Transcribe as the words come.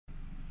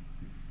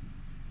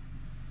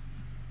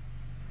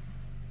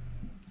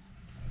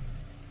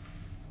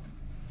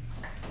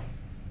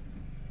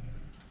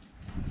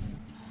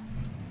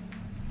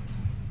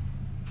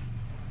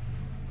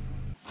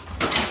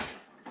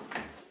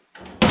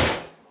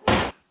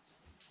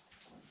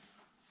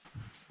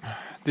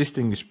this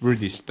thing is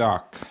pretty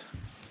stuck.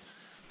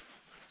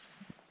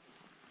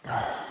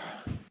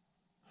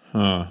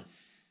 Huh.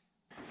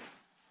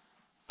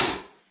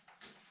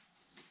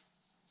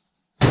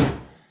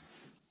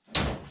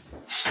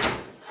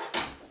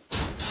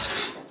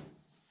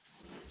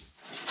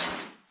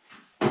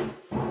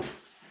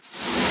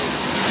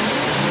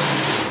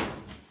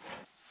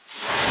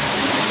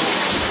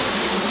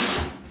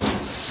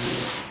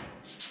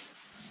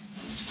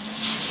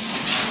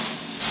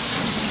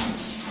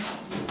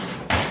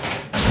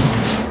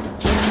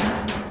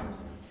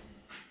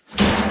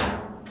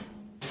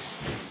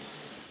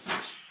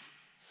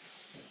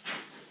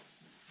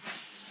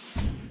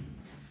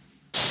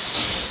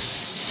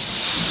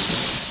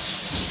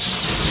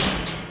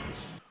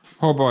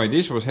 Oh boy,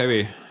 this was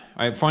heavy.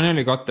 I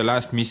finally got the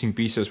last missing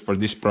pieces for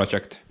this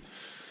project.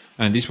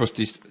 And this was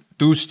these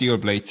 2 steel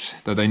plates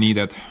that I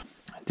needed.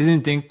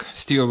 Didn't think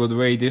steel would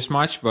weigh this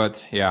much,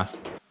 but yeah.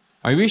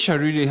 I wish I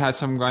really had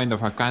some kind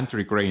of a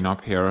gantry crane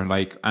up here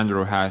like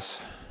Andrew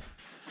has.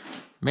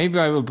 Maybe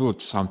I will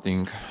build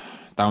something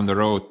down the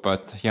road,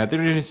 but yeah,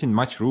 there isn't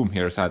much room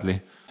here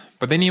sadly.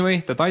 But anyway,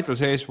 the title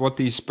says what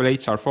these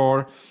plates are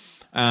for.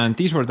 And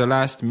these were the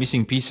last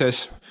missing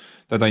pieces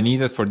that I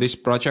needed for this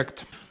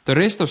project. The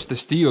rest of the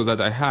steel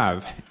that I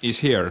have is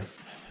here.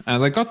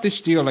 And I got this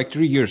steel like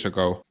 3 years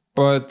ago.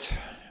 But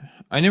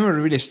I never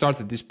really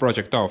started this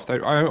project off.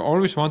 I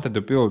always wanted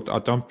to build a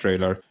dump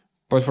trailer.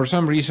 But for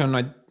some reason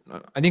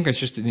I think I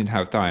just didn't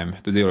have time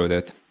to deal with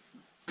it.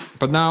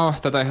 But now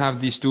that I have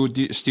these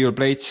 2 steel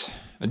plates,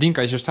 I think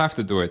I just have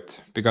to do it.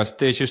 Because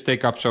they just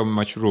take up so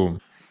much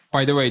room.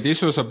 By the way,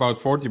 this was about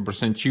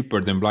 40% cheaper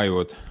than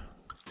plywood.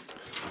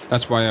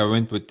 That's why I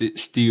went with the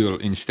steel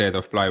instead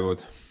of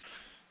plywood.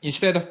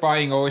 Instead of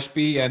buying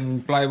OSB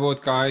and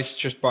plywood, guys,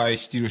 just buy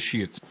steel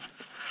sheets.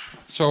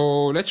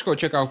 So let's go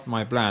check out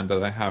my plan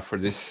that I have for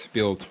this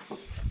build.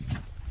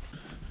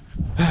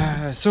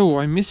 So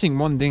I'm missing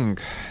one thing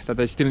that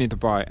I still need to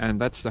buy,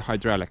 and that's the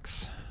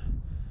hydraulics.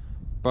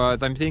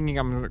 But I'm thinking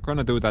I'm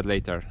gonna do that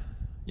later.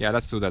 Yeah,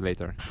 let's do that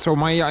later. So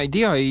my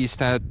idea is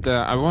that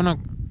I wanna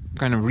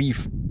kind of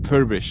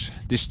refurbish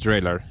this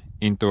trailer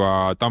into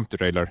a dump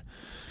trailer.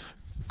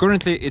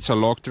 Currently it's a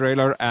log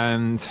trailer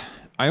and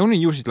I only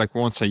use it like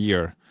once a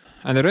year.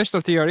 And the rest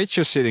of the year it's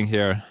just sitting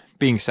here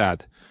being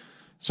sad.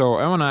 So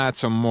I want to add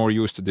some more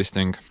use to this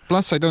thing.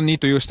 Plus I don't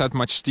need to use that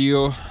much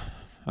steel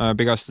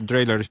because the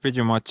trailer is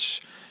pretty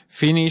much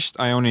finished.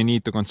 I only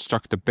need to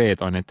construct the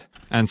bed on it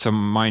and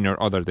some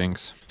minor other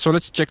things. So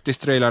let's check this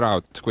trailer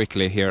out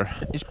quickly here.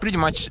 It's pretty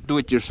much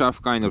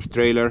do-it-yourself kind of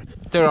trailer.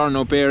 There are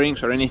no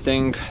bearings or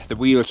anything. The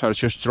wheels are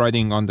just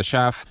riding on the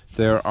shaft.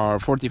 There are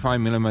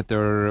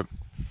 45mm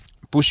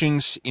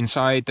bushings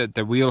inside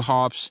the wheel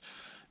hubs.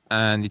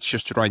 And it's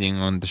just riding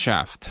on the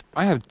shaft.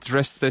 I have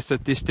stress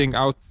tested this thing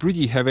out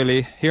pretty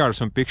heavily. Here are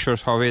some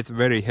pictures of it,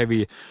 very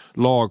heavy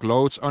log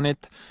loads on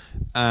it.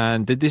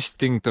 And this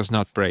thing does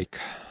not break.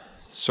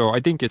 So I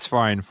think it's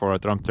fine for a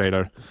dump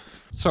trailer.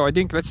 So I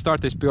think let's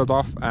start this build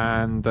off,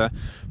 and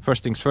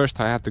first things first,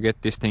 I have to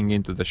get this thing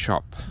into the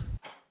shop.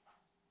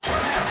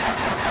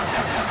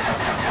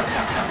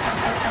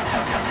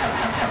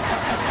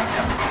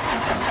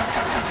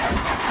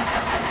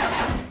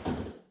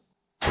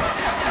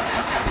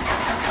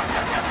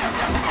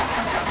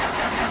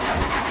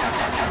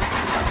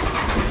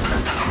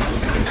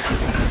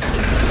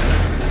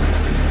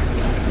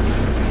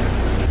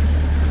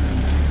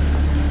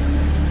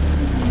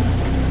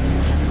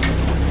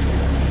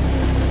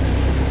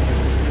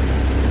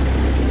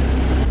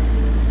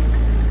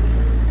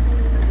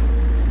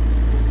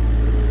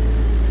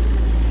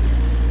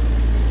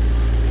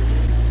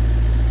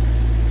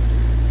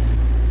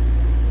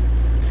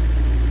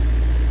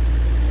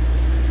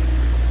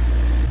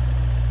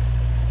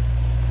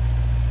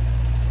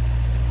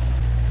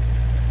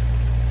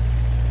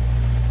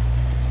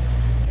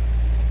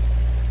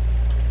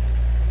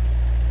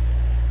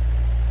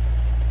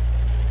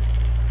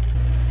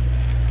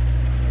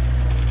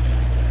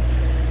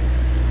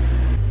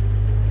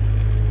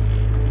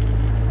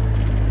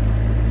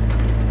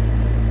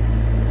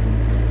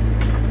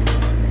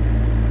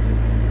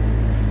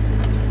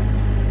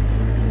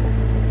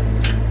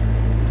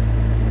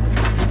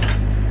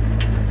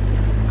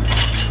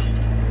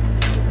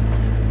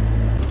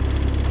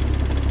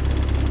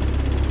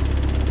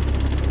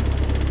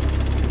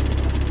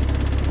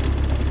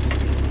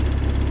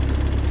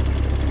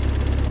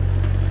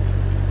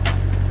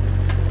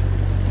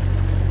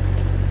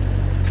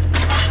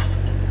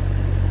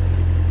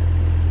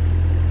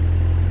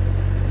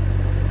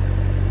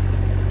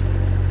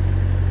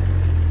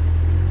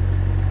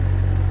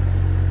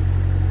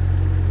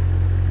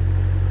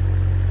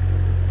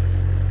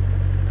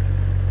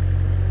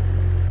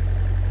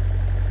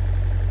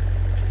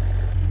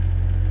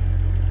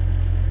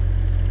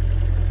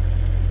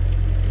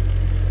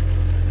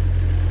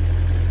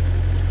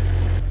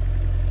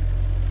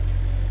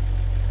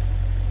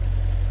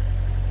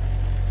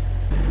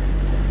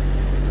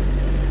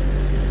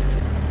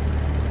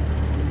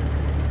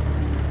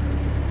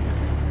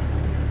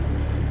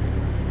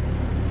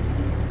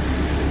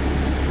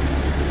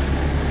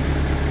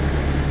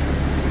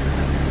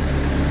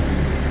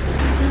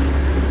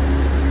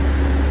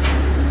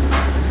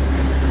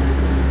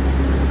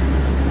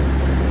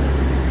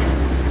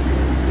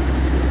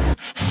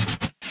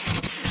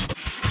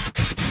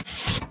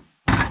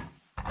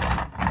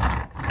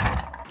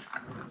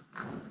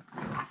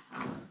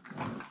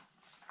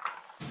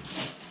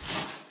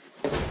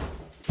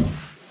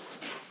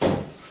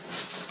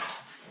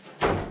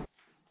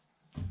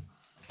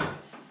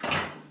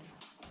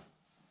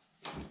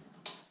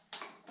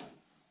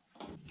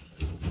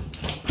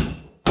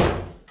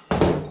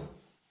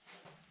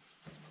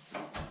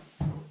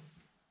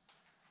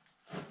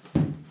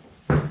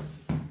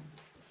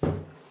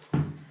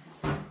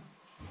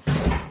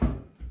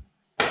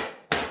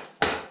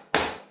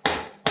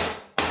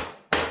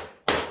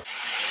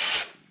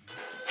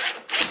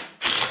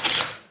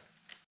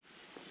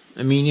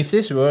 I mean, if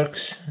this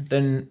works,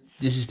 then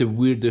this is the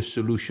weirdest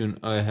solution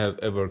I have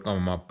ever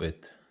come up with.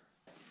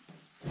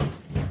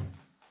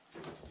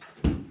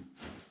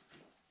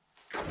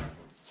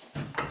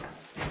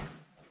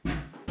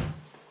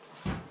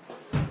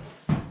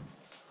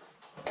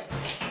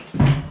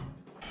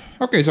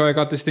 Okay, so I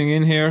got this thing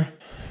in here.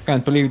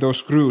 Can't believe those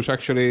screws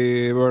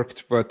actually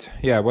worked, but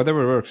yeah,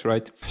 whatever works,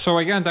 right? So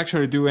I can't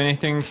actually do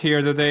anything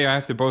here today. I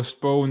have to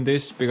postpone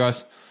this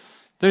because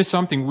there's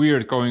something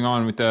weird going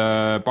on with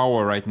the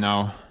power right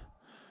now.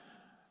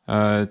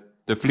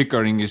 The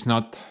flickering is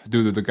not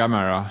due to the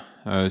camera,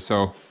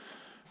 so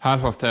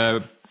half of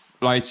the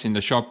lights in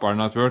the shop are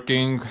not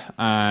working,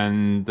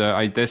 and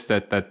I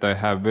tested that I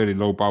have very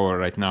low power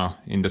right now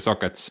in the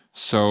sockets.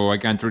 So I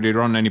can't really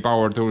run any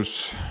power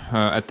tools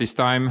at this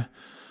time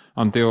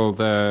until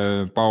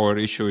the power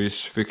issue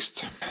is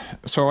fixed.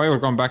 So I will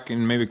come back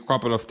in maybe a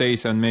couple of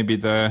days and maybe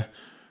the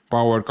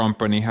power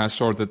company has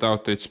sorted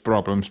out its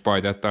problems by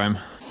that time.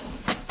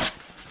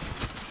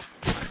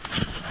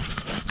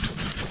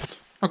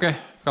 Okay,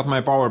 got my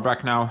power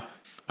back now.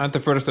 And the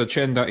first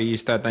agenda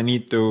is that I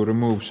need to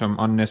remove some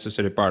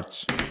unnecessary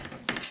parts.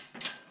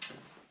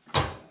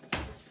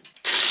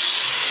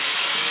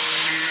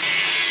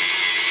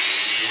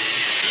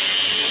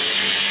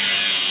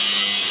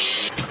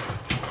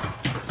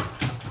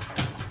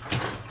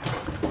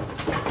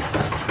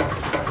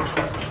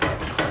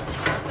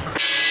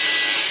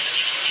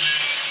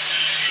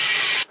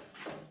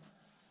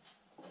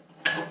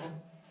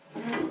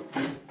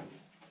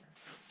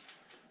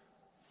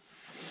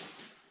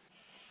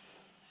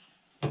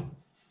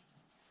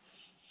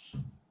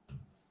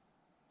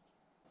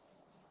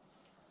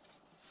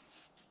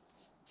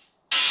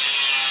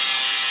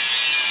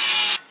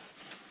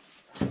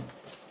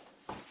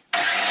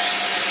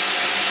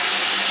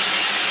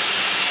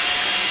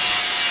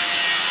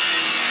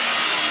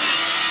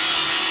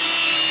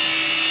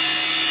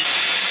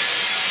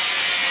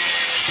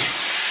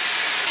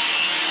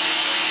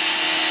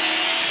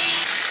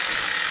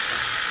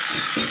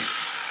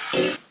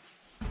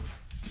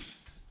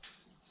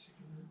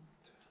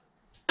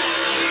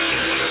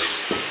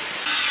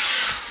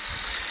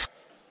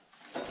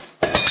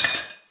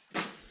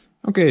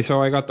 Okay,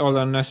 so I got all the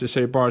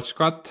unnecessary parts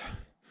cut.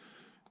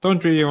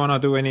 Don't really want to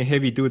do any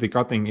heavy duty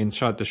cutting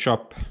inside the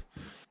shop.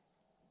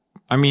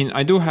 I mean,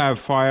 I do have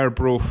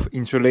fireproof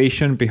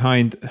insulation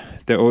behind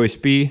the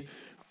OSB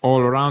all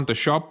around the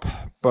shop,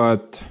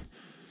 but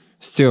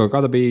still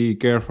gotta be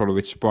careful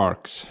with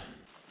sparks.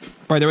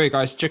 By the way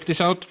guys, check this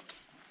out.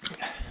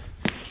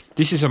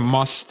 This is a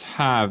must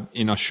have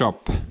in a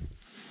shop.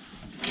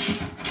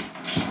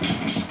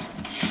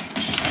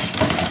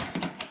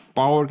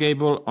 Power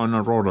cable on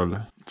a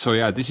roller. So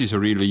yeah, this is a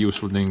really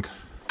useful thing.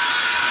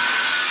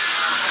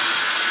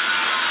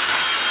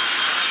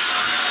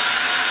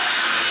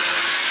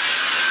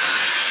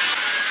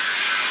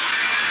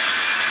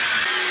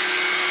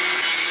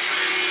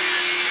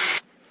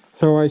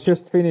 So I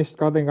just finished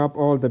cutting up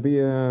all the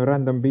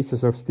random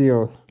pieces of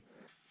steel.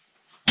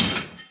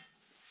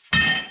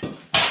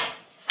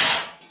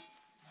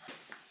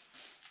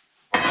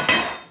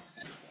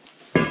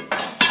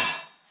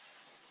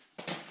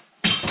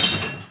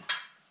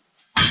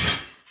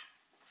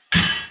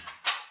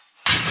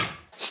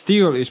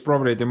 Steel is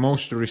probably the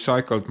most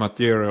recycled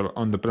material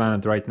on the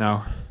planet right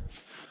now.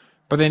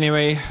 But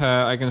anyway,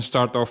 I can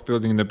start off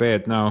building the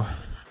bed now.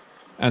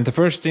 And the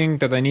first thing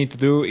that I need to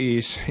do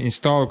is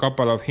install a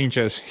couple of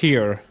hinges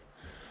here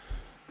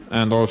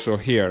and also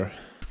here.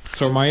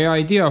 So my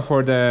idea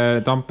for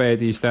the dump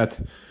bed is that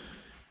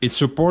it's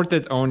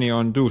supported only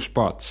on two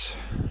spots.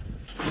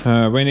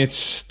 When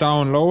it's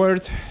down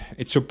lowered,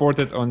 it's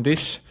supported on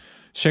this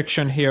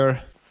section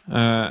here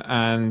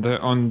and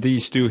on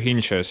these two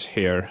hinges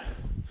here.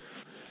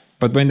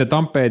 But when the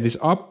dump bed is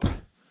up,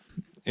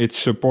 it's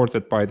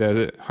supported by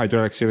the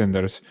hydraulic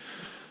cylinders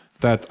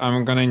that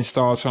I'm gonna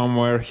install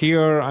somewhere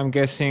here, I'm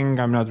guessing.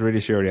 I'm not really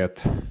sure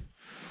yet.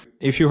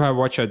 If you have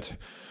watched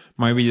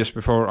my videos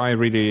before, I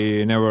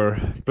really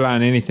never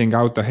plan anything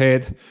out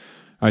ahead.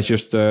 I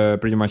just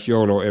pretty much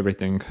YOLO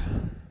everything.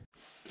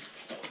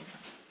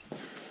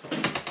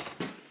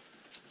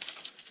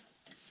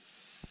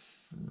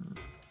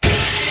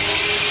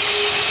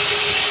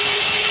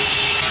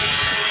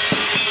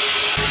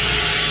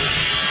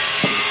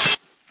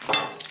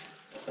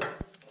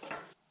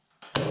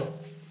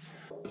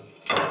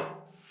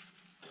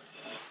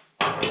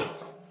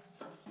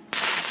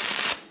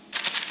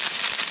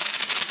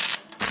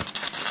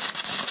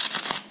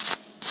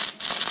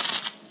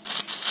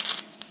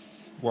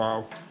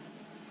 Wow,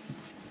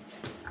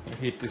 I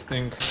hate this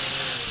thing.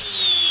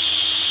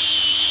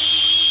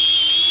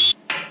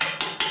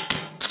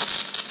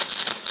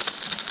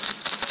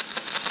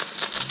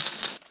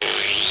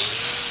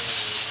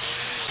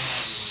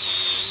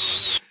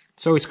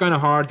 So it's kind of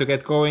hard to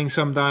get going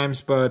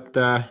sometimes, but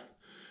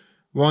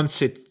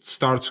once it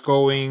starts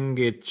going,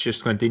 it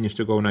just continues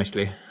to go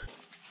nicely.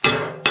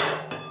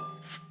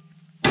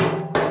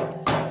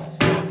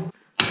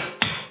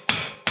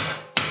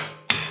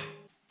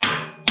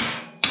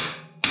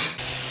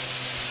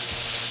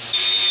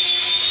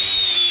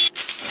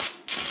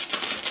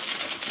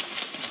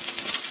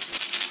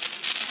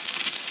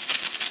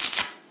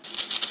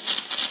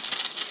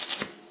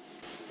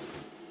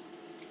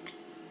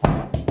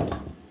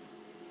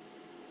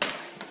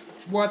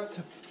 What?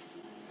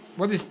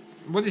 What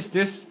is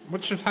this?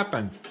 What should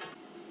happen?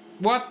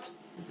 What?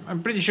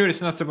 I'm pretty sure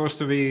it's not supposed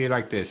to be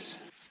like this.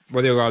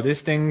 What do you call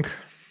this thing?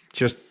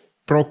 Just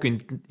broke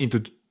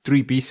into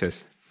 3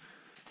 pieces.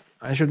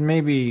 I should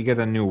maybe get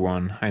a new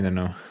one. I don't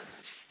know.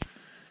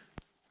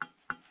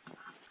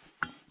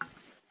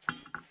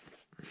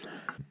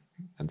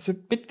 It's a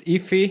bit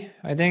iffy,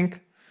 I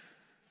think.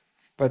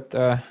 But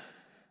I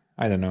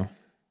don't know.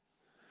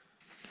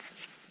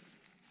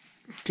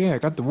 Okay, I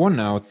got the one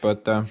out,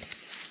 but the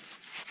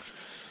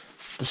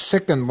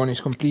second one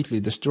is completely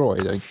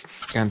destroyed. I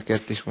can't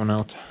get this one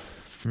out.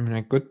 I mean,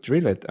 I could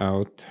drill it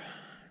out,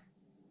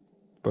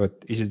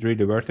 but is it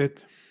really worth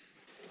it?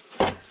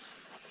 I'm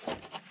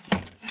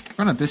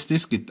gonna test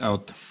this kit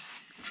out.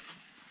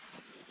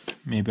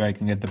 Maybe I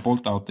can get the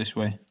bolt out this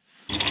way.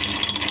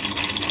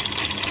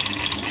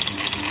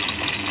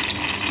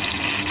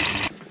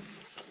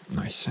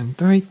 Nice and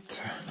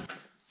tight.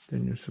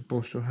 Then you're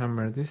supposed to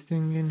hammer this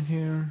thing in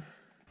here.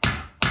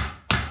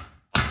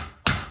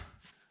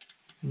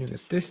 You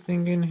get this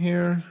thing in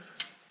here.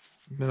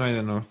 Then I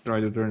don't know, try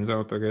to turn it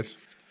out, I guess.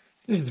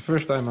 This is the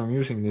first time I'm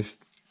using this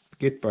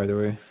kit, by the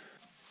way.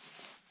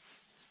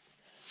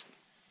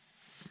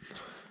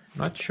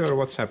 Not sure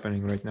what's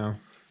happening right now.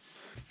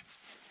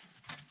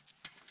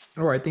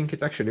 Oh, I think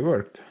it actually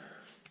worked.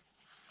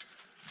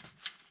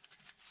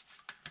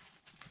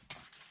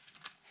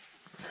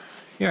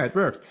 Yeah, it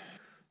worked.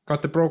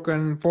 Got the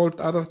broken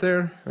bolt out of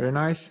there, very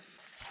nice.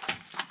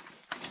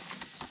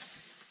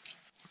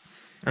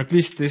 At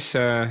least this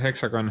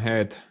hexagon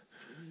head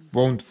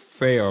won't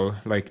fail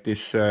like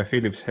this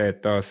Phillips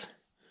head does.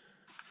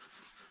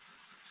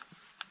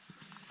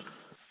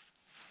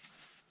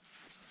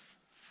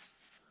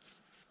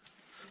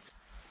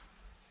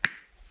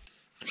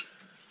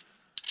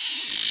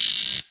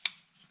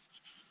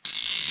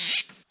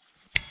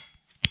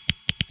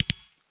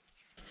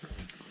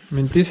 I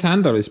mean, this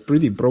handle is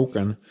pretty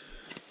broken.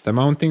 The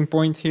mounting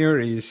point here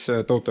is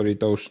totally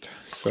toast,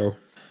 so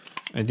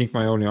I think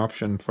my only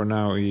option for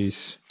now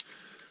is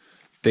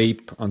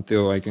tape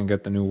until I can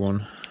get the new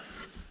one.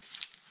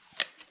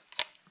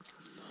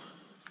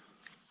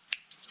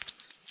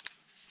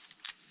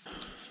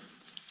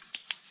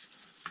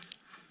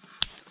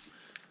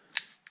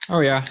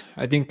 Oh yeah,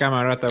 I think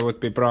Camerata would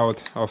be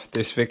proud of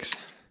this fix.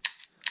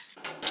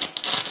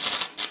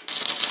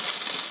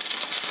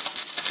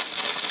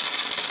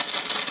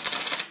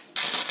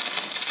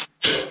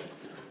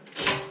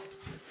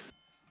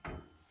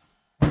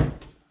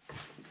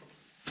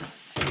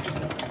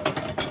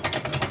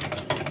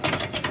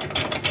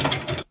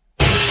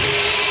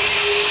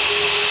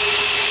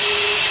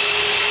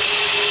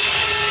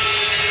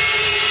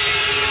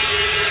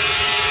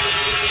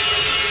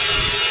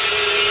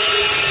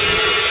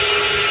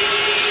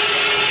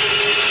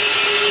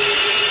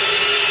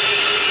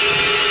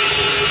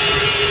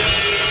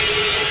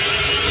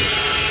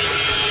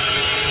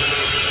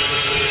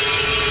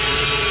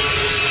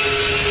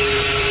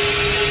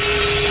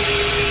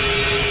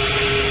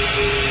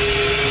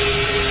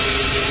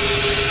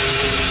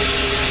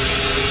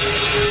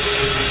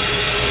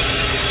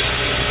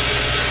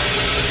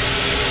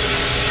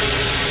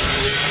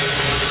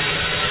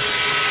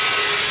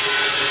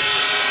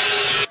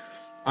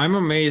 I'm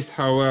amazed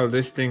how well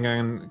this thing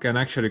can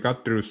actually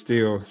cut through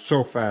steel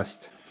so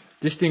fast.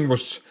 This thing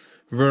was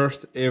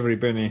worth every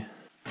penny.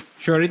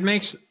 Sure, it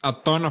makes a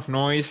ton of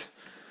noise,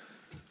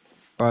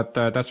 but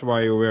that's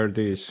why you wear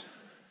these.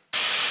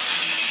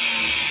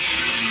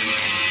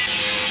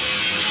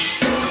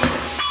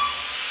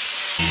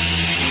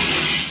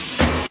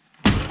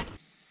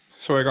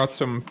 So I got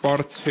some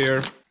parts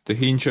here, the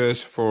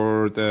hinges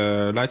for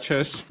the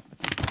latches,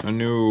 a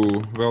new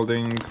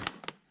welding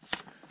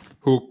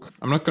hook.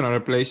 I'm not gonna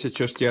replace it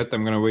just yet,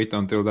 I'm gonna wait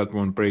until that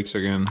one breaks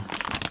again.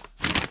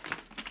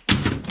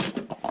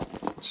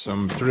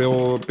 Some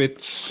drill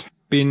bits,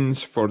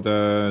 pins for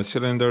the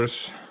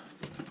cylinders,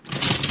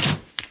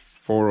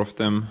 4 of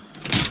them.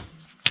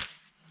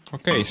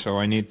 Okay, so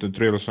I need to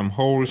drill some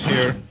holes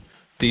here.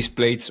 These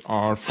plates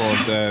are for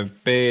the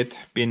bed,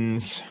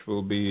 pins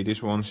will be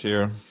these ones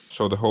here,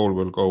 so the hole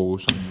will go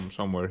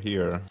somewhere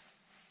here.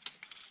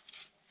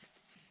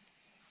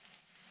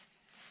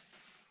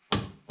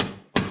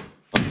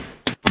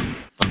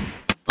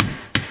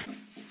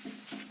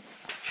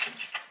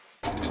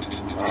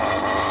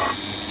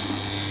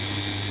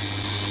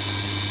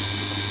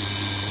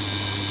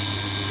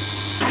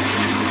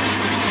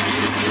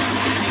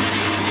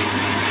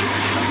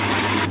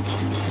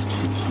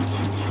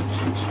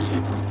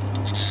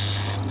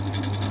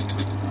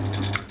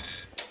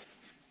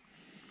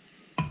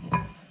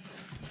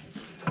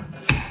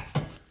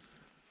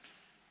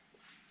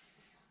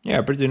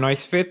 Yeah, pretty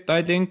nice fit,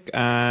 I think,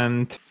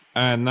 and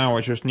now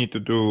I just need to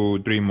do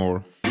 3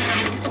 more.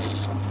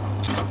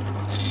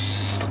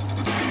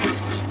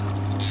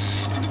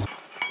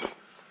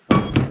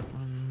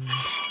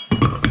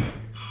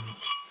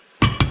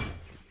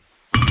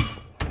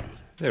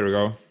 There we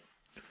go.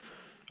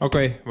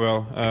 Okay,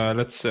 well,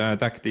 let's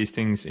tack these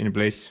things in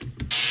place.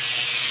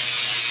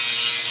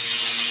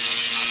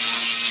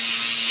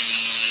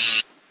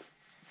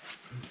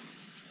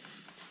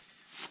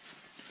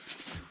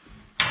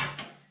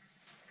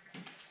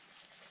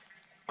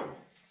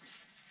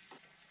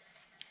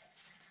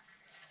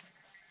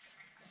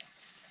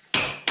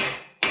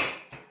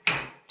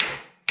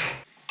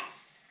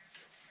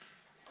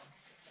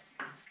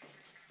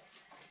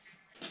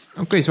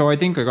 Okay, so I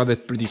think I got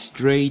it pretty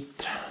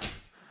straight.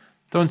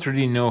 Don't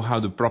really know how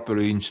to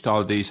properly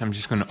install these. I'm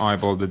just gonna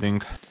eyeball the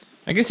thing.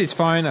 I guess it's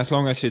fine as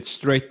long as it's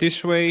straight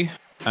this way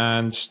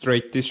and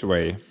straight this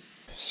way.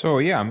 So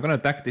yeah, I'm gonna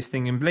tack this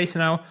thing in place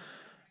now,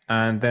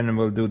 and then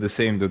we'll do the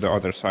same to the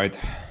other side.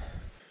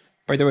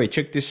 By the way,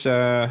 check this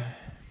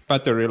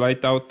battery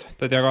light out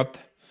that I got.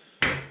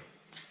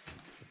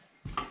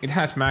 It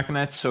has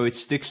magnets, so it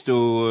sticks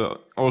to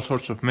all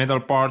sorts of metal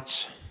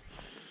parts.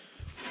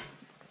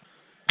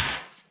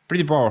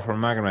 Pretty powerful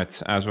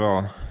magnets as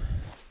well.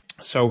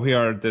 So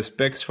here are the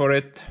specs for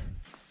it.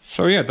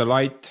 So yeah, the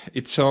light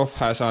itself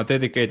has a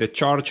dedicated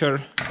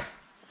charger.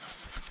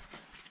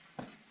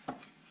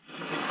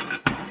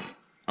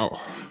 Oh,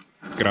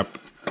 crap.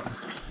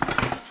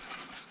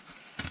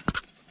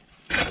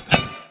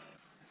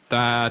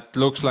 That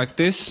looks like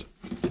this.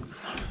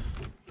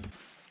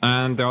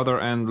 And the other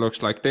end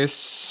looks like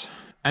this.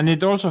 And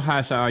it also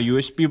has a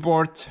USB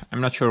port. I'm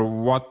not sure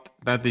what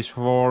that is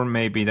for.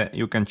 Maybe that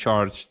you can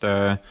charge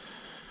the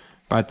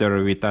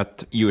battery with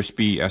that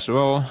USB as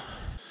well.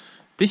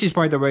 This is,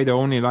 by the way, the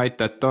only light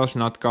that does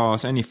not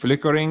cause any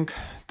flickering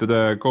to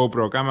the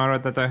GoPro camera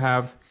that I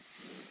have.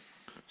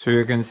 So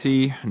you can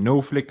see no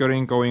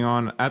flickering going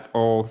on at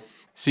all.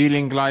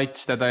 Ceiling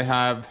lights that I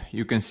have,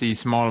 you can see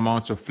small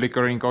amounts of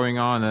flickering going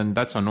on, and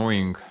that's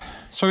annoying.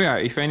 So yeah,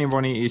 if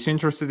anybody is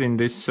interested in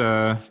this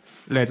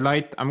LED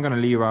light, I'm gonna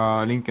leave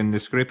a link in the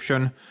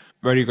description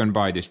where you can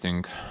buy this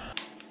thing.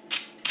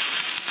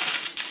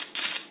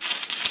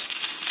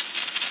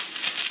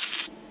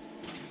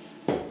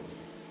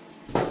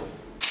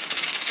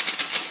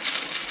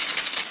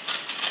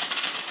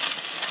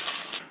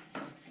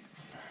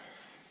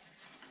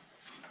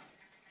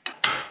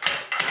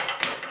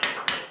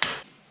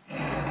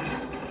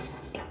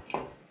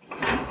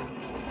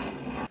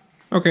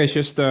 Okay,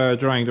 just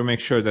trying to make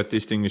sure that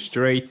this thing is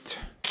straight.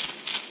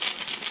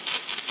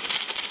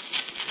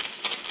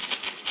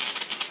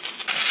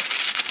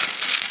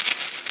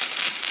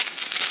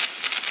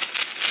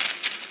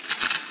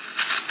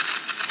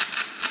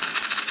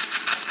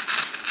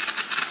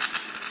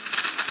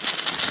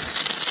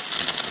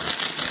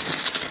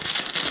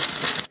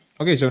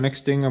 Okay, so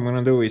next thing I'm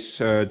gonna do is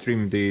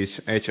trim these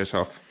edges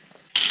off.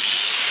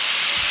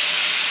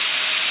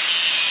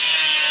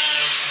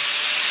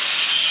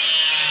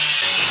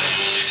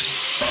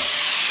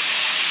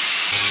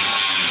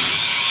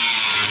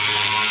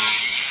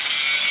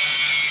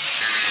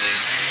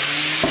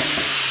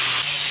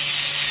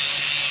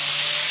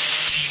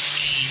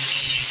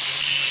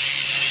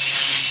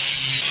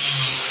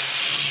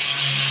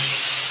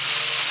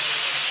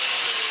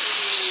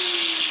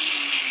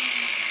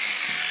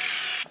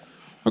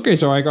 Okay,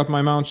 so I got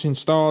my mounts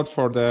installed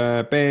for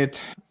the bed,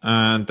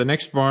 and the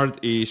next part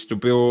is to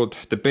build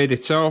the bed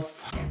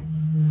itself.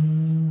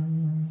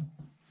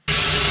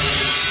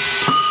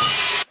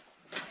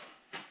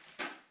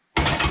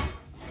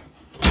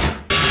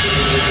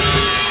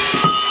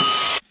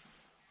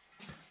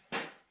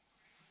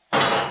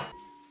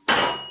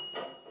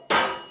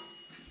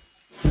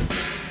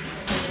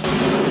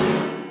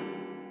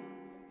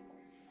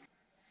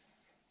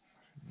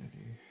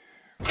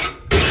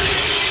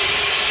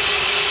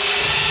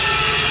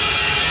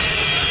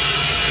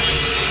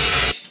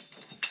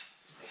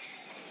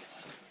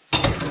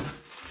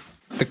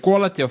 The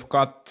quality of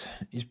cut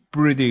is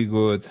pretty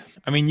good.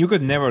 I mean, you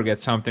could never get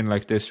something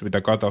like this with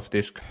a cut-off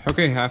disc.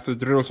 Okay, I have to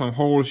drill some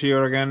holes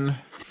here again.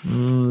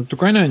 To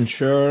kind of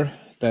ensure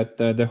that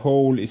the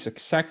hole is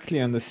exactly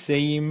on the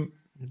same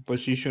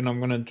position, I'm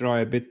gonna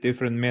try a bit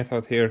different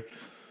method here.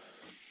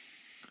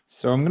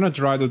 So I'm gonna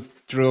try to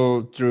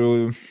drill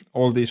through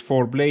all these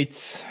 4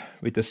 blades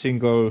with a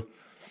single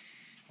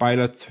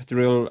pilot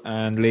drill,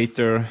 and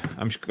later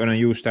I'm just gonna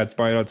use that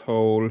pilot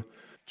hole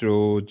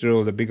to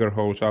drill the bigger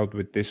holes out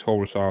with this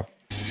hole saw.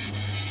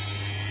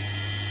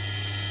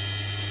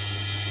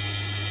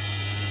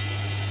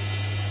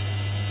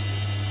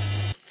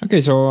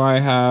 Okay, so I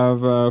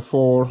have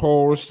 4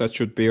 holes that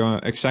should be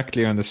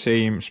exactly on the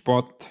same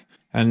spot,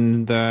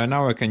 and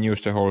now I can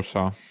use the hole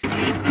saw.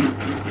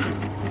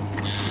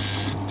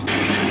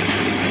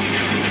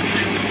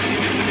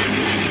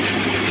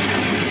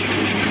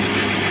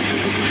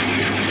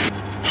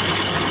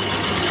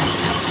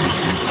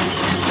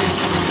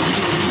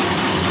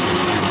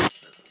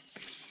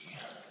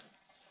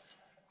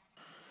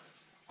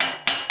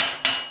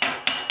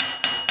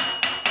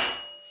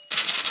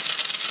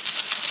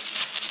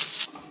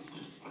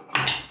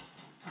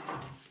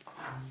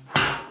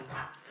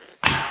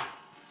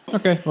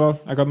 Okay, well,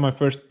 I got my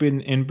first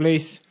pin in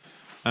place,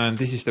 and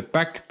this is the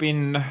back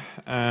pin,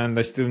 and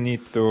I still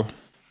need to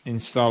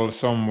install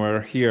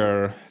somewhere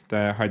here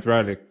the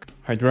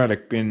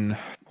hydraulic pin,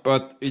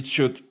 but it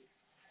should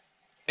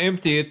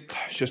empty it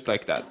just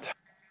like that.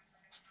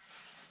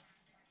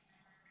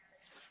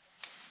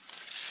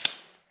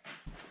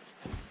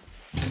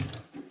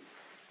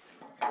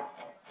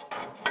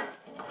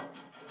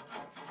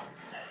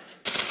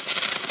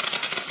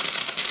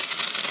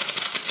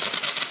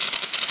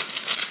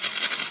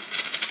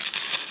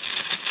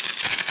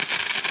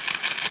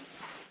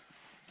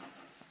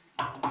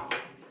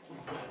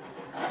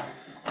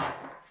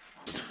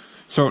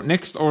 So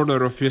next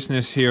order of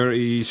business here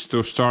is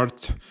to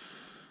start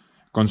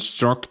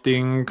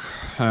constructing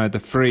the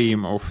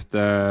frame of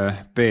the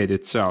bed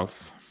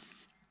itself.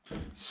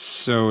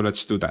 So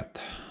let's do that.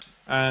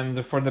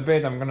 And for the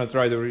bed I'm gonna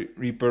try to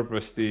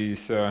repurpose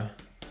these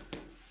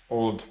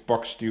old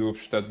box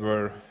tubes that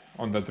were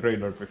on the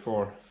trailer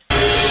before.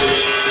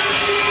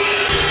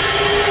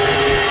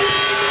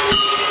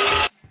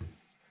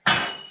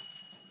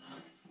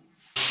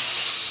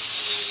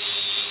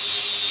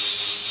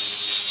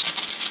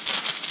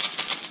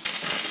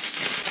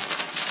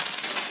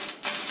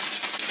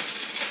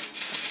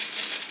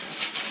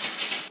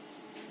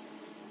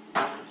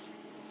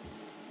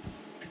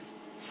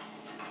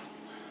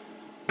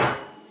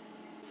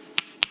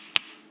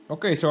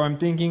 Okay, so I'm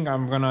thinking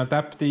I'm gonna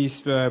tap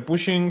these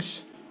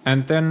bushings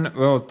and then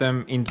weld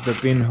them into the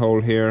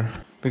pinhole here,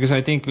 because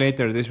I think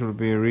later this will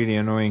be really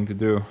annoying to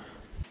do.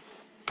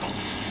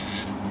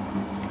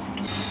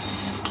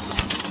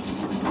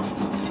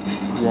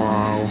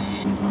 Wow.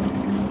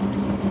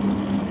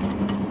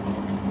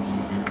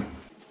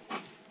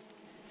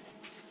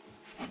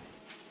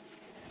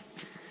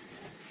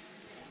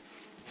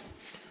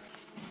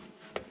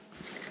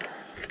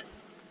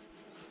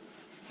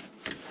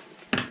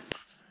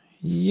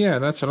 Yeah,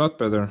 that's a lot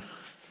better.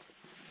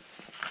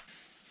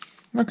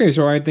 Okay,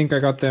 so I think I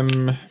got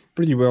them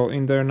pretty well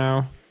in there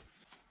now.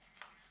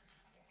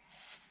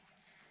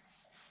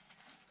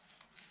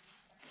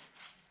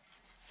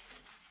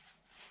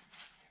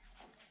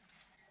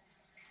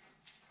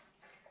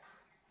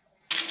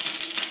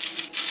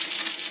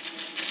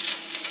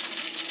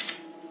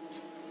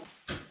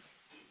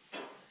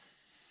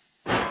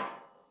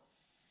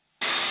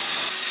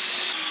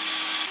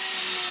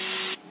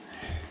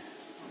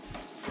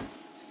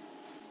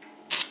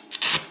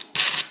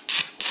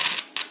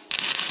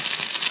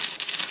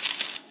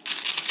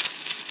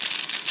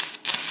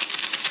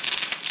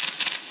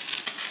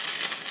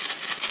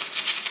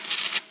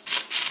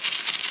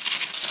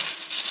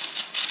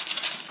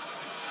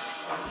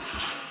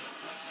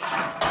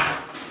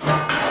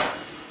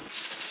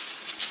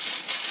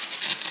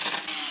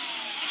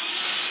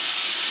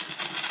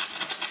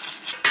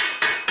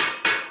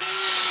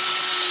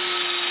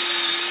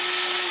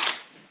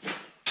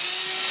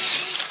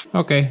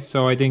 Okay,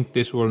 so I think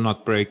this will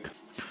not break.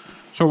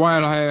 So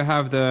while I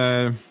have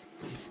the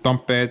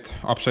dump bed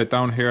upside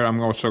down here, I'm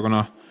also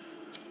gonna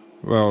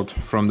weld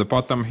from the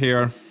bottom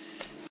here.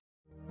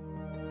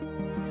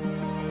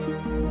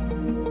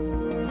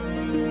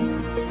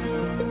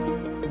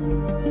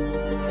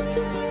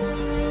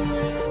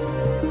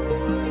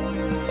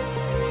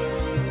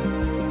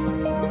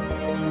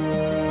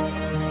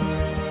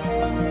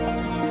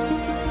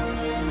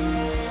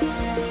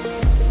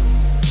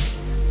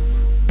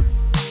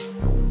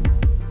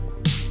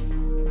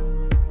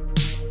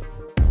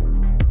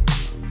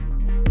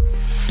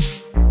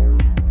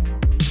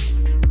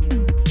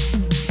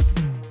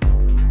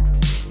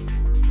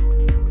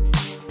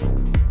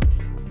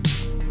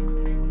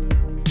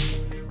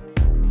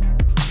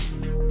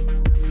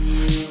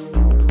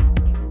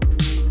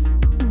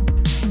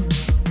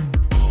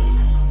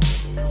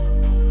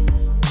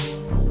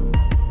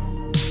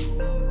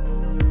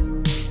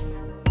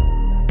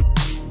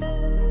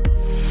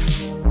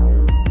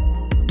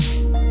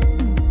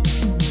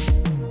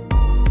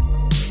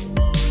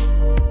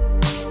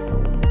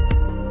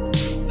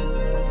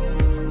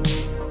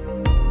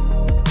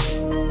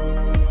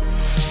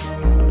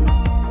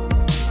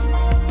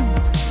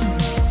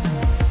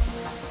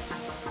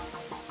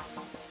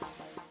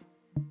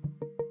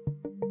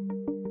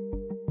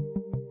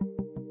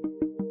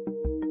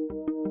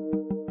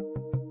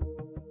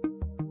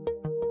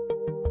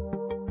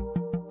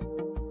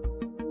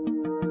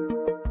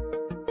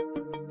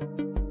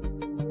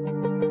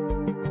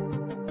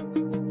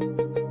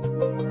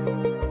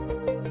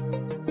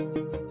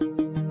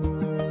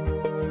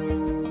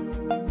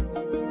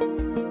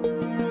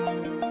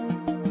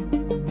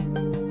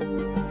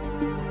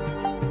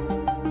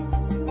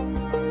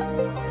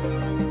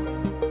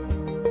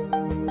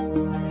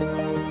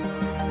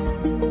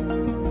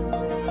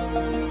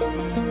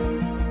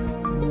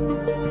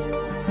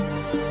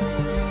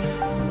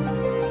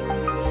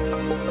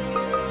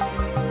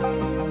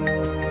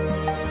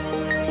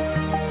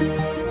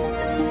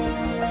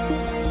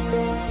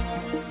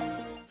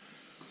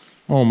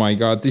 Oh my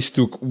god, this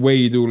took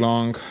way too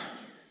long.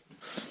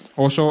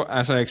 Also,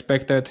 as I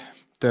expected,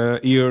 the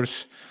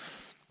ears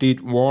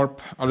did warp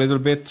a little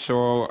bit,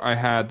 so I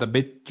had a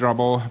bit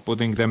trouble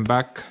putting them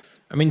back.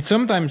 I mean,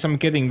 sometimes I'm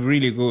getting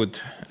really good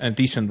and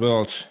decent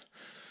welds,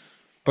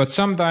 but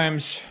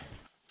sometimes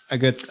I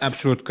get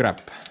absolute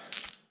crap.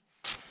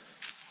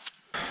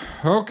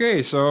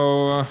 Okay,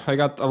 so I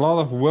got a lot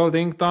of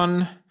welding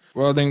done.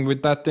 Welding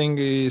with that thing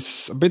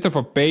is a bit of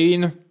a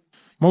pain,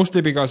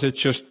 mostly because it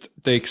just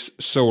takes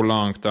so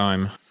long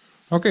time.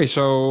 Okay,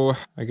 so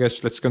I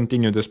guess let's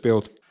continue this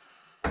build.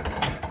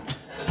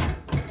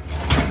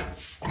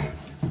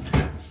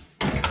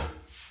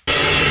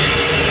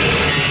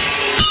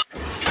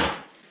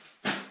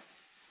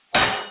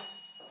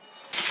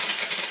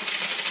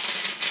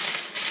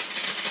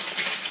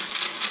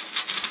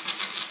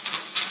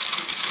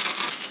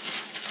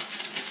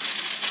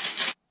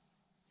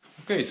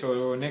 Okay,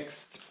 so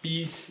next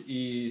piece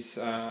is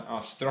a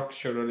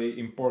structurally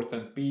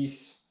important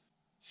piece.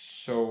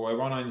 So I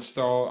want to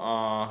install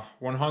a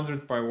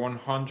 100 by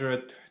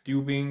 100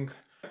 tubing,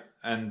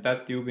 and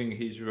that tubing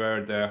is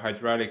where the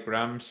hydraulic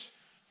rams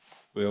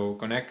will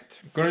connect.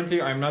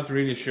 Currently I'm not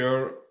really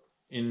sure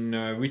in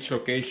which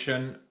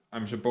location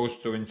I'm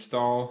supposed to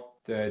install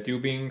the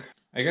tubing.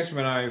 I guess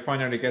when I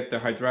finally get the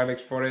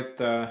hydraulics for it,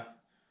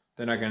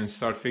 then I can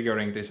start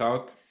figuring this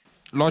out.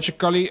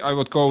 Logically, I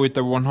would go with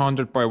the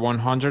 100 by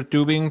 100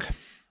 tubing,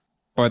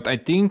 but I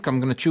think I'm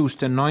gonna choose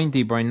the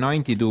 90 by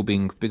 90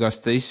 tubing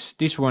because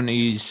this one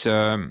is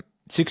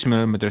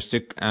 6mm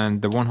thick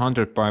and the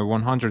 100 by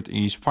 100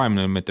 is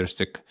 5mm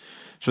thick.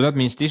 So that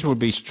means this will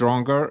be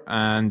stronger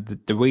and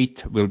the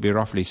weight will be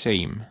roughly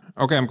same.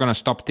 Okay, I'm gonna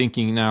stop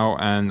thinking now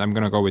and I'm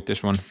gonna go with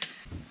this one.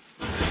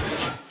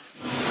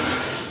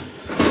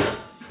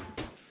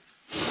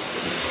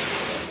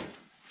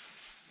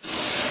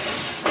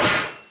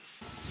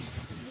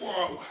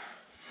 Whoa.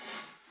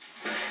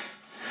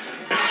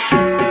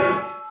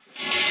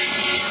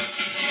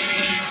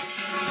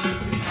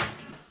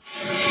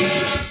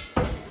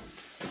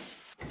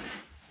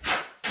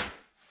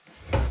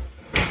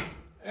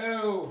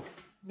 Oh,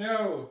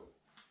 no.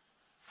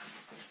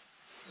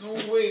 No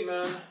way,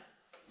 man.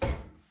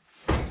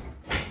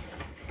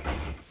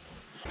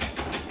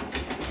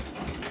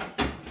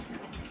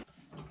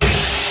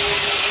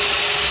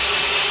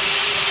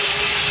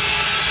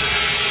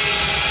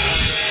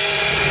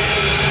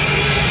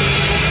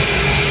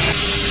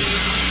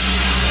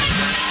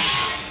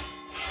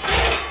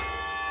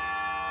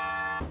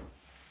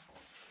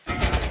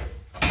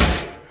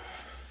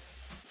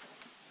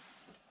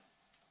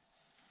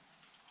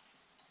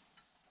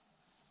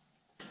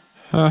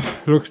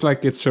 Looks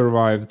like it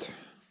survived.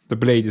 The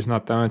blade is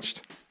not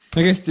damaged.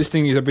 I guess this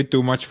thing is a bit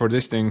too much for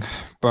this thing,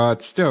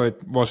 but still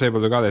it was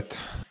able to get it.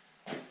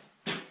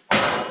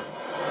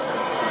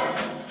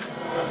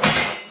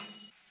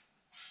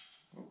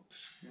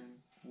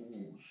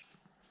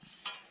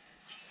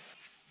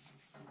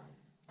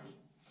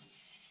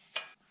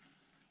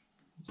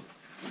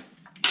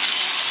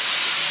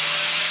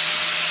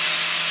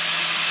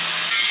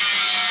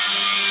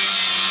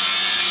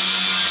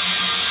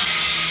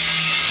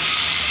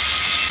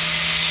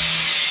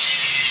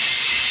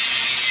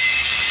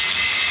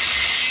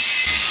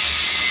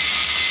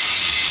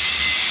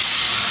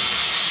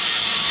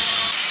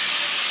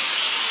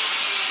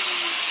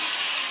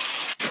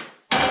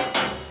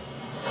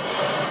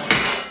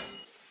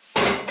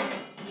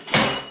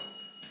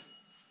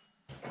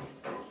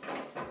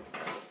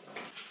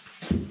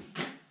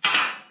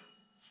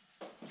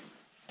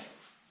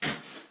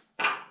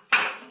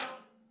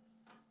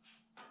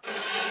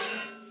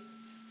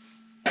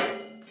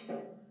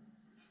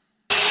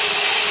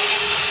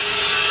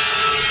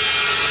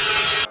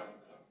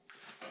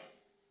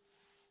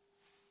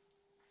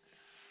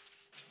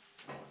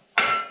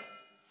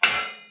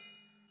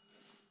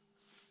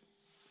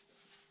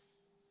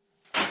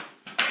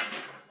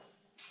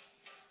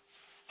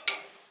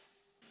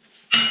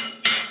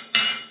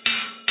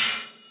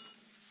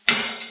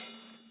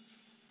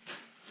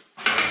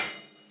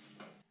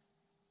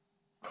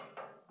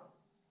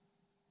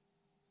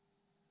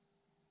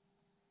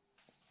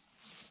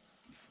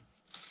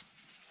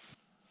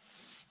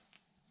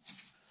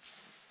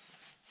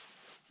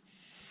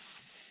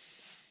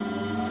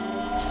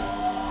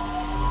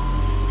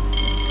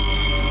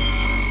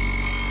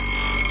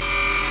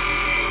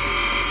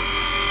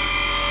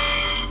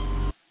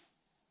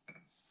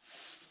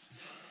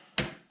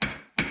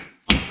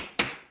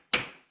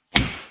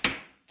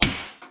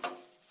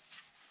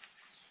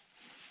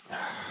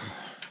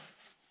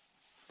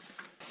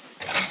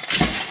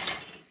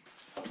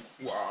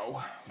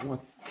 Wow,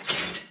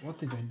 what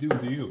did I do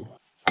to you?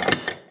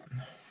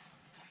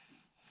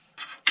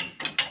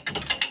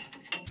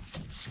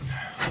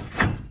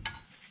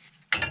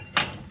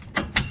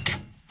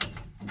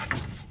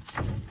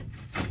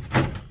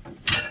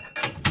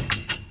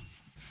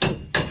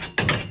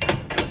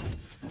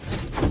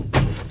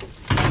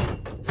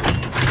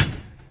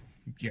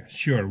 Yeah,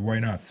 sure, why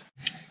not?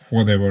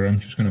 Whatever,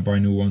 I'm just gonna buy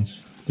new ones.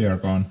 They are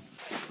gone.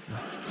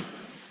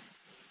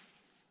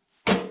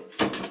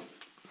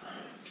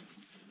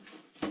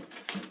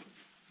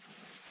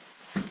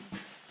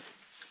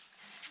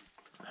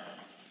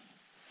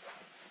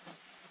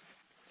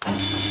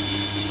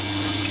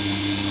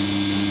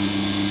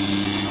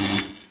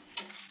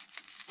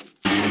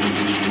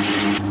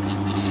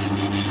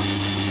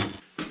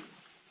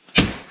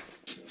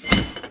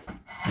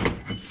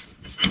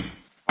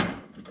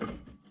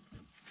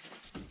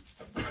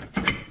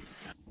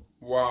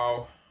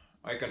 Wow,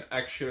 I can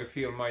actually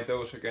feel my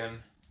toes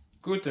again.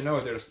 Good to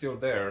know they're still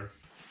there.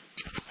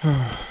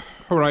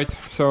 Alright,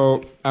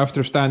 so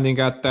after standing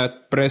at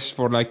that press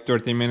for like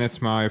 30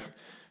 minutes, my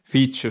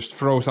feet just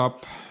froze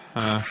up.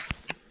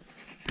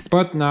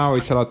 But now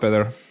it's a lot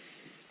better.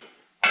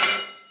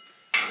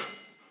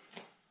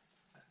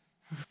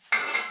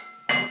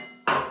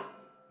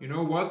 You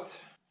know what?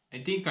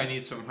 I think I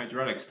need some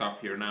hydraulic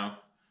stuff here now.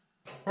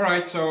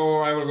 Alright, so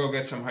I will go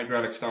get some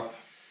hydraulic stuff.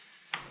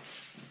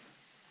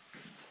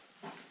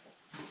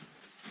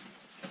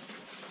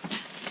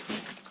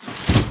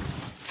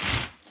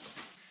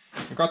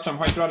 I got some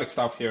hydraulic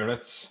stuff here.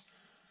 Let's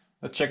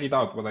check it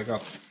out what I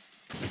got.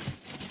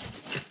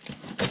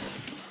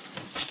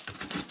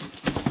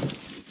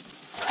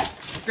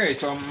 Okay,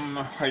 some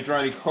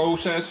hydraulic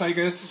hoses, I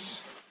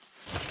guess.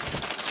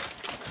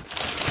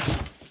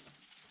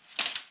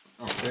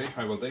 Okay,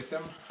 I will take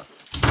them.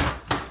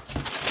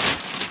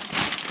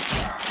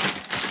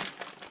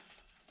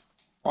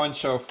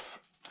 Bunch of,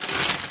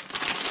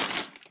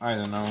 I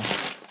don't know,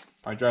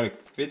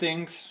 hydraulic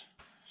fittings.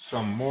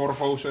 Some more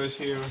hoses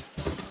here.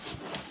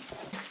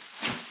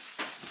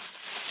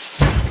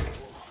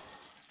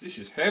 This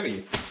is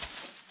heavy.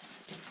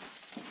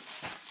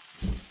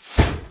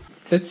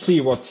 Let's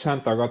see what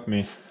Santa got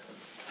me.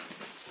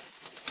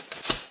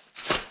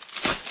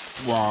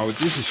 Wow,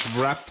 this is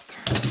wrapped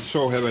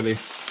so heavily.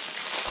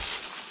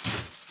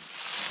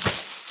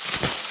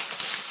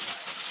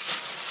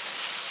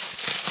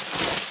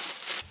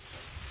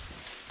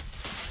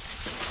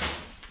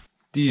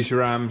 These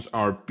rams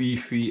are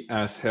beefy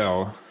as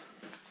hell.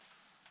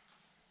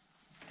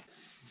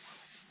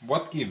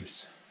 What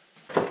gives?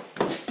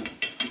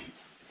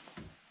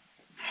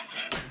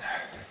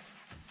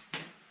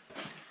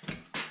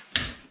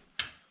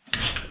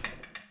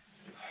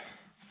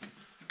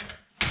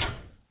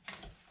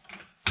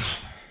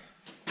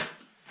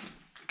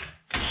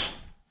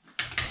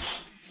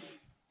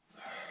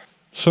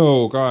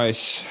 So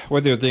guys,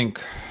 what do you think?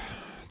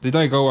 Did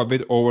I go a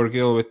bit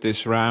overkill with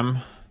this ram?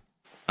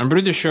 I'm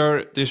pretty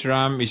sure this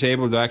ram is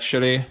able to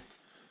actually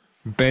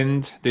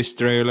bend this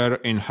trailer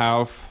in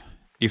half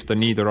if the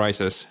need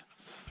arises.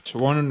 So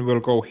one will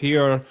go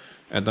here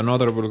and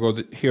another will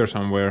go here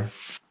somewhere.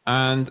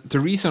 And the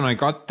reason I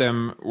got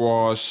them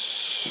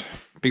was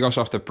because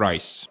of the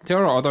price.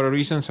 There are other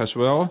reasons as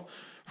well.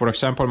 For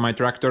example, my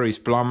tractor is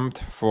plumbed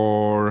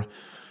for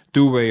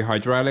two-way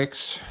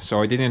hydraulics,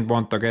 so I didn't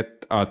want to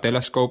get a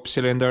telescope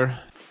cylinder.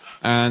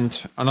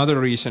 And another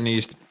reason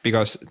is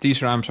because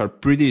these rams are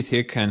pretty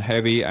thick and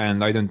heavy,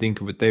 and I don't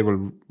think they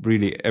will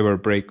really ever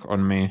break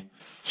on me.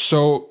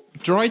 So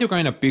try to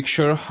kind of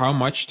picture how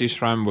much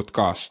this ram would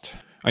cost.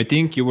 I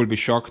think you will be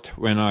shocked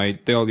when I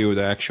tell you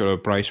the actual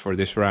price for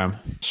this ram.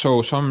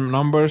 So some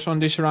numbers on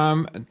this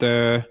ram.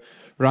 The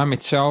ram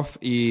itself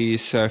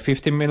is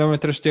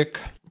 50mm thick.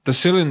 The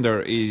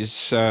cylinder is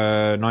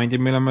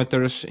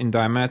 90mm in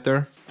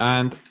diameter,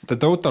 and the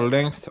total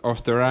length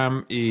of the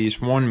ram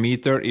is 1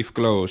 meter if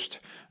closed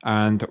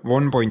and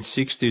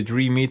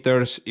 1.63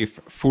 meters if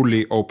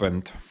fully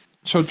opened.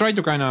 So try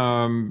to kind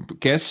of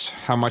guess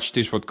how much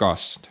this would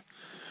cost.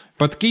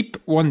 But keep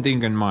one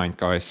thing in mind,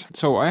 guys.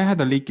 So I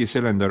had a leaky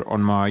cylinder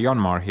on my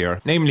Yanmar here,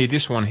 namely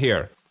this one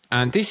here.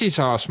 And this is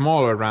a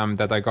smaller ram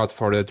that I got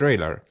for the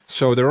trailer.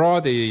 So the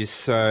rod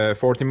is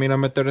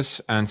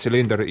 40mm and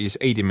cylinder is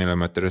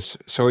 80mm.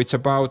 So it's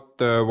about,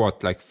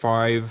 like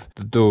 5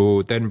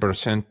 to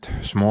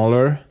 10%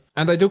 smaller.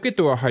 And I took it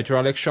to a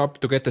hydraulic shop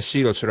to get the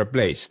seals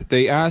replaced.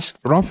 They asked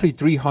roughly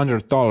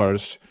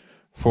 $300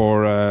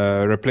 for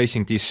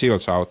replacing these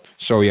seals out.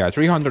 So yeah,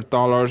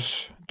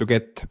 $300 to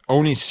get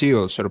only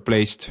seals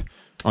replaced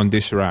on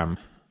this ram.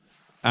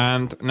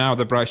 And now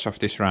the price of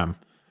this ram.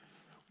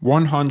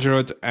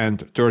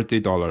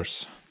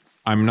 $130.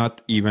 I'm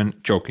not even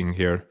joking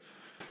here.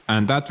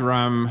 And that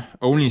ram,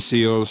 only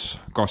seals,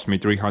 cost me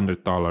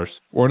 $300.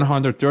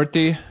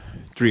 $130,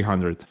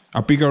 $300.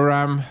 A bigger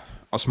ram,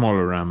 a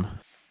smaller ram.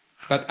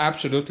 That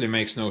absolutely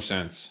makes no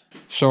sense.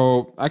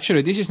 So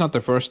actually this is not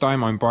the first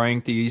time I'm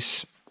buying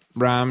these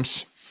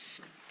rams.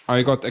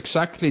 I got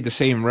exactly the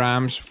same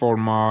rams for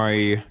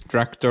my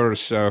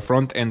tractor's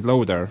front end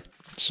loader.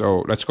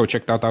 So let's go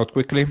check that out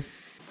quickly.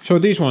 So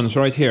these ones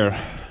right here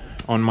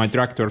on my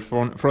tractor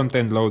front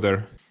end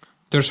loader.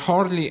 There's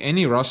hardly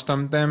any rust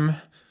on them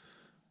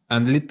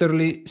and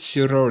literally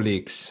zero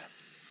leaks.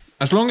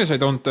 As long as I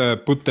don't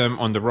put them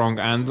on the wrong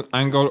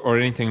angle or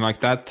anything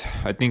like that,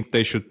 I think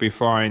they should be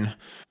fine.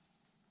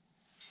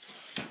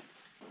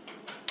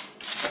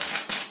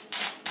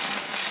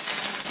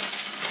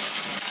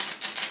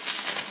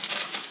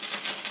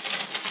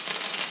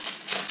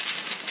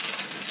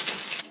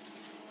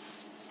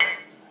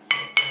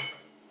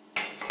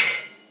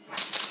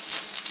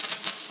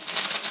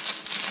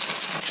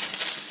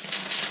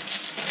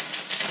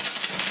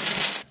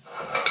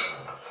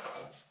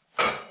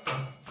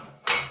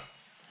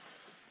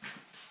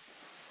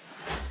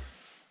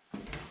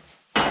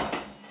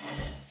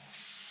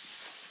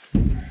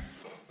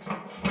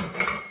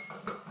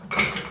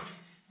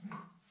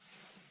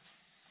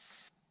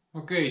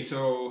 Okay,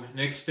 so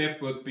next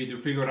step would be to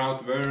figure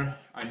out where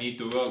I need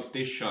to weld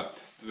this shut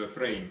to the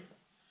frame.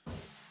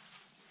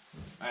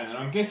 And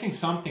I'm guessing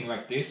something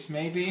like this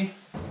maybe.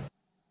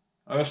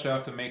 I also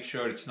have to make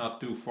sure it's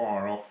not too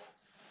far off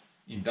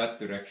in that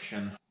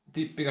direction,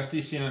 because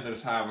these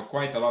cylinders have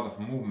quite a lot of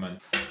movement.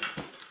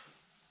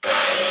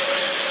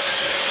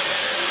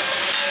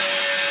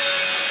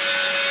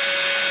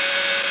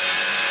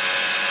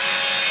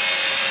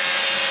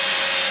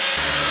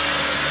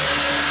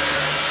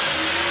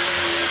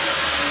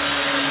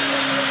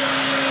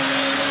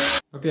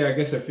 Okay, I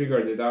guess I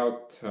figured it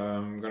out.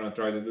 I'm gonna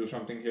try to do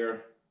something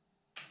here.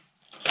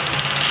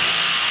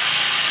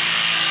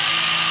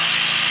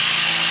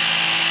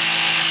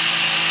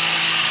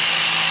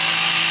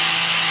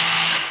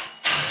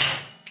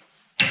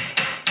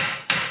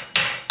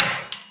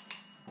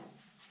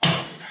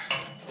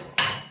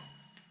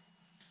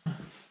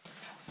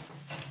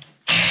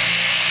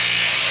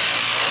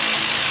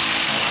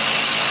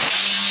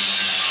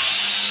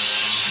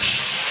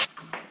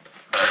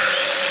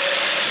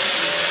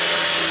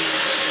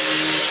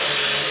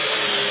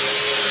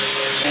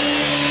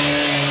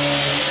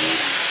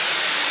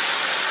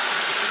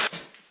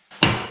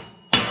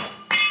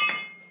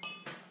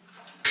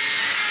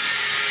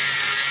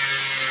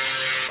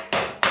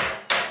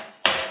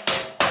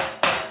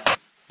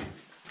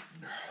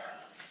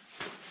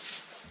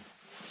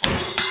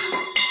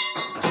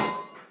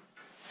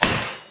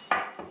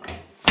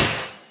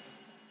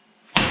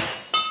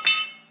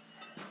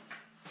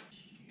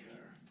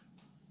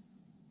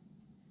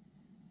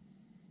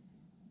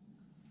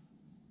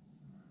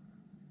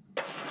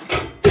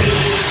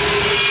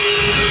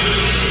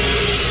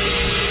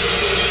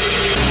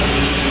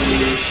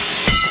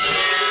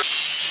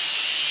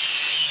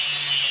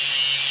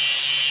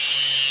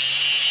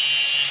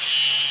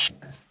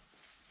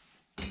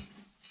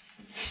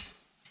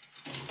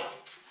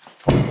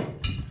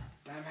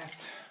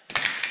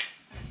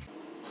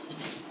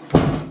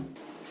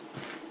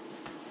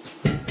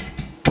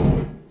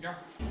 Yeah.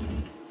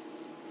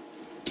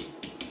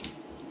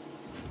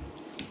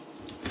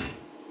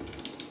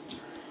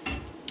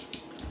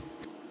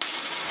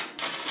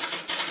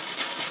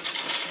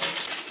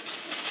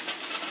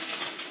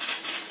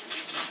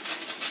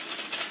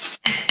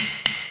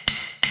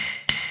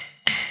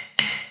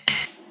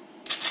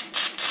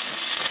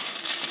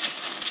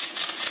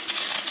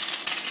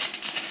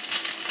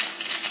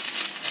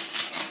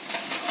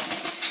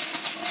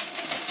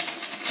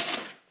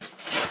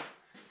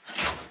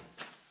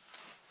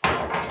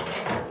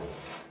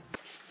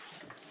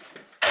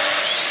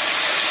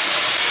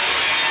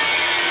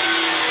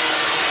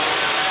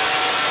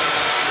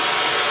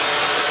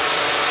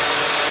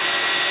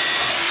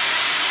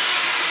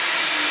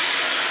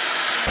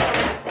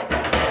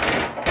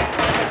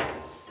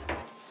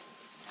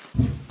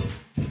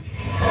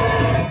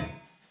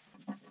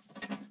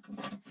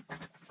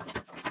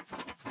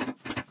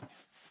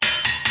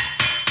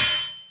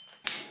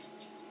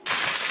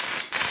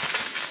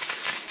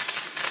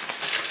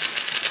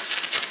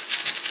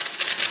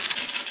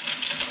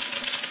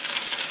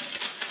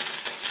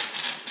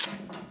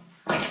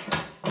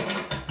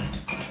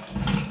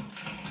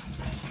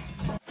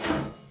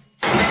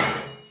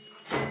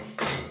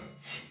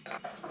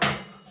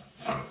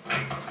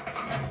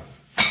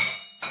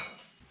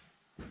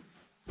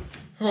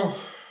 Oh,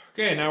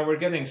 okay, now we're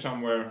getting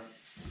somewhere.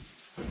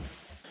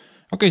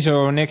 Okay,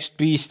 so next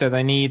piece that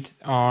I need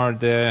are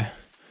the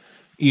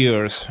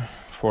ears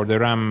for the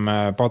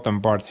ram bottom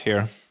part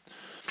here.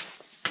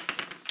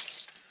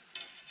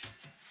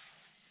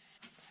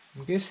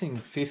 I'm guessing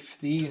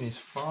 15 is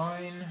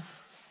fine.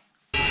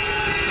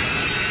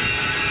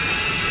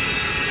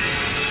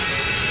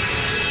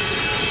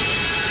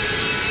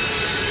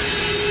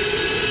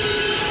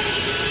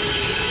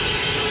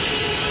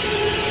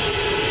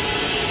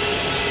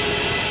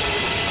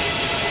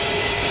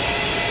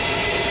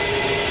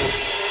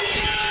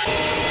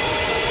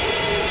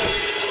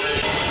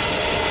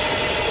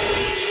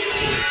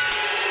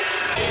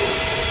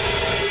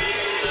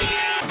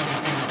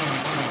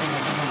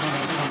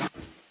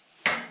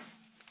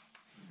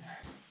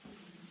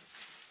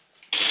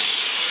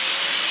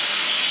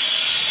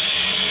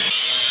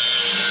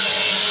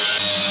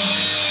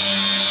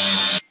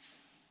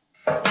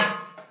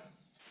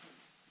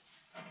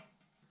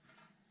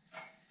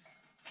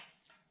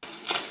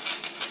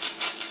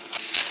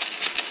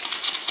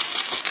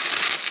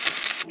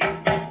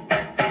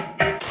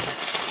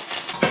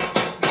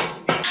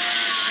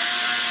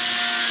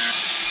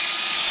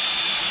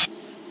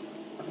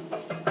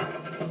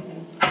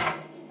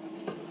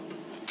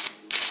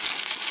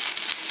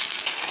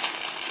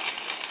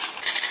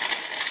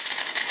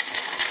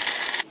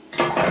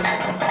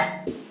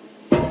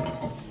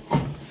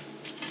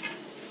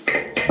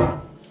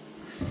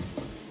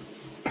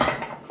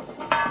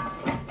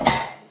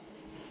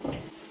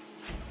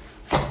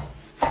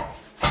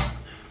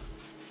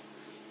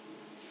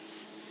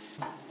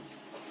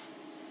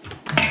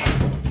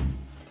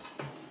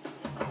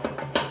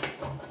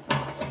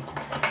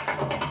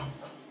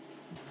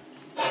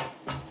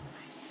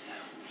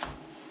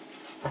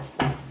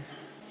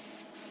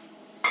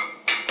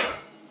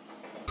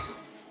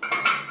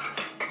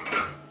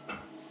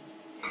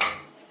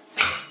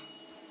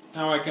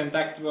 Now I can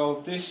tack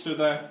weld this to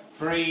the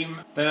frame,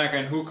 then I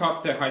can hook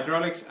up the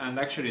hydraulics and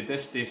actually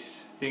test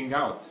this thing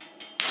out.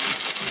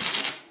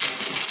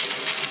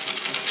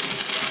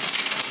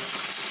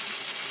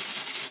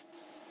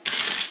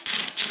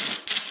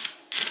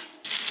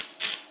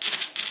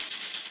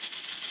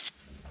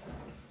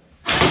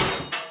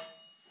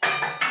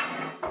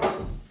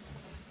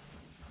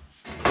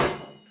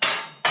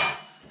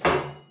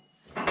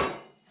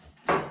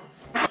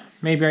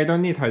 Maybe I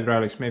don't need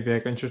hydraulics, maybe I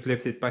can just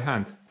lift it by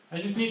hand. I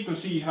just need to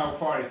see how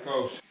far it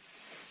goes.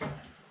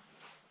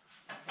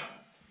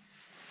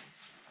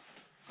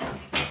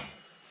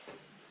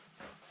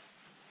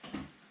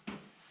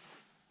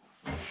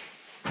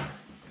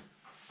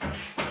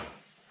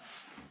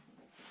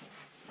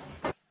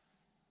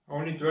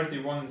 Only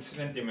 31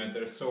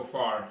 centimeters so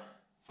far.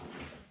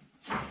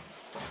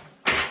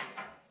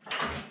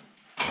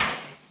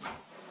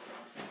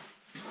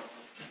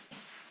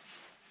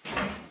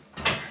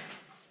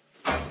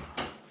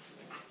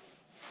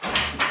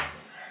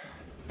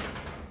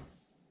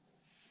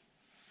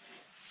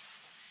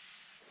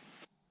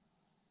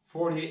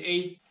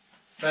 $48.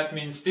 That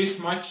means this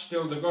much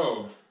still to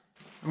go.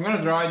 I'm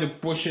gonna try to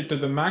push it to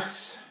the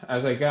max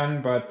as I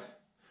can, but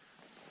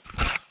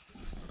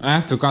I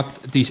have to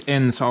cut these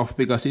ends off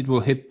because it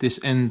will hit this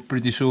end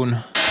pretty soon.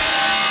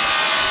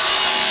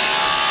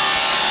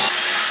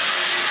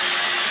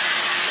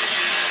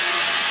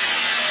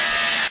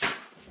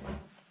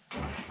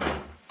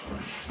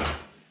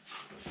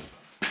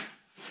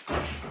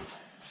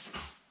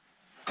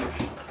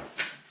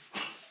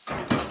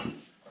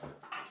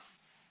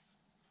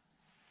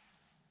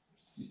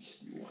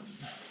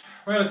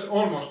 Well, it's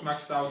almost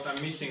maxed out.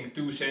 I'm missing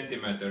 2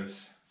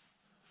 centimeters.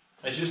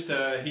 I just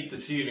hit the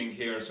ceiling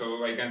here,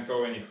 so I can't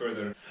go any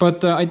further.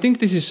 But I think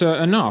this is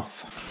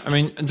enough. I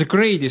mean, the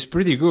grade is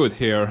pretty good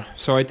here.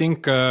 So I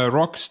think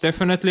rocks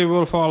definitely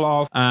will fall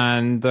off.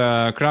 And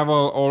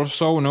gravel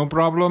also, no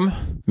problem.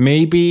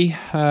 Maybe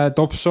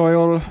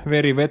topsoil,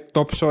 very wet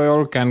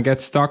topsoil can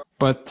get stuck.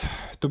 But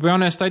to be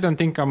honest, I don't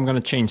think I'm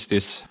gonna change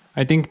this.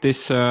 I think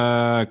this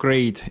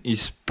grade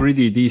is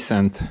pretty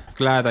decent.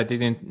 Glad I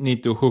didn't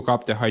need to hook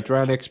up the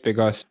hydraulics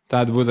because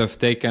that would have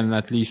taken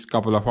at least a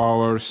couple of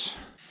hours.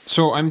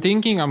 So I'm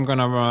thinking I'm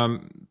gonna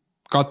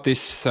cut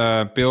this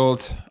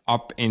build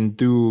up in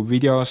 2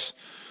 videos.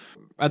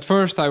 At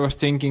first I was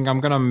thinking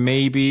I'm gonna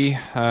maybe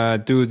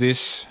do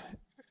this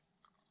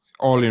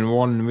all in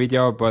one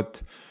video,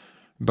 but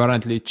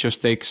apparently it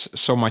just takes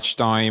so much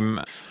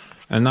time.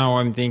 And now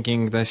I'm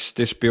thinking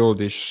this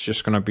build is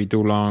just gonna be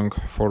too long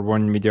for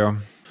one video.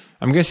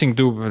 I'm guessing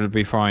 2 will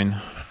be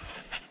fine.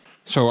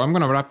 So I'm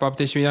gonna wrap up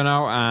this video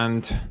now,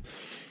 and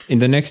in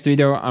the next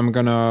video I'm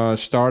gonna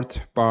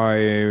start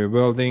by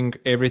welding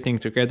everything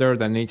together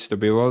that needs to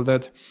be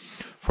welded.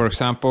 For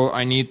example,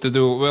 I need to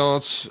do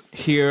welds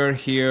here,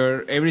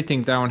 here,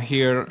 everything down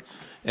here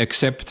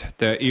except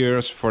the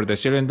ears for the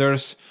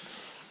cylinders.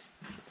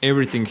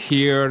 Everything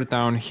here,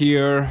 down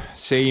here,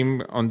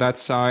 same on that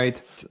side,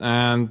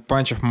 and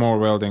bunch of more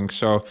welding.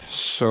 So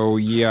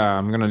yeah,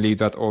 I'm gonna leave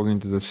that all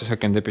into the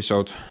second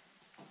episode.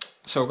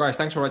 So guys,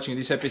 thanks for watching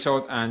this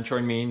episode, and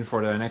join me in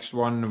for the next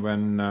one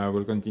when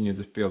we'll continue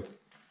this build.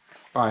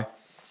 Bye.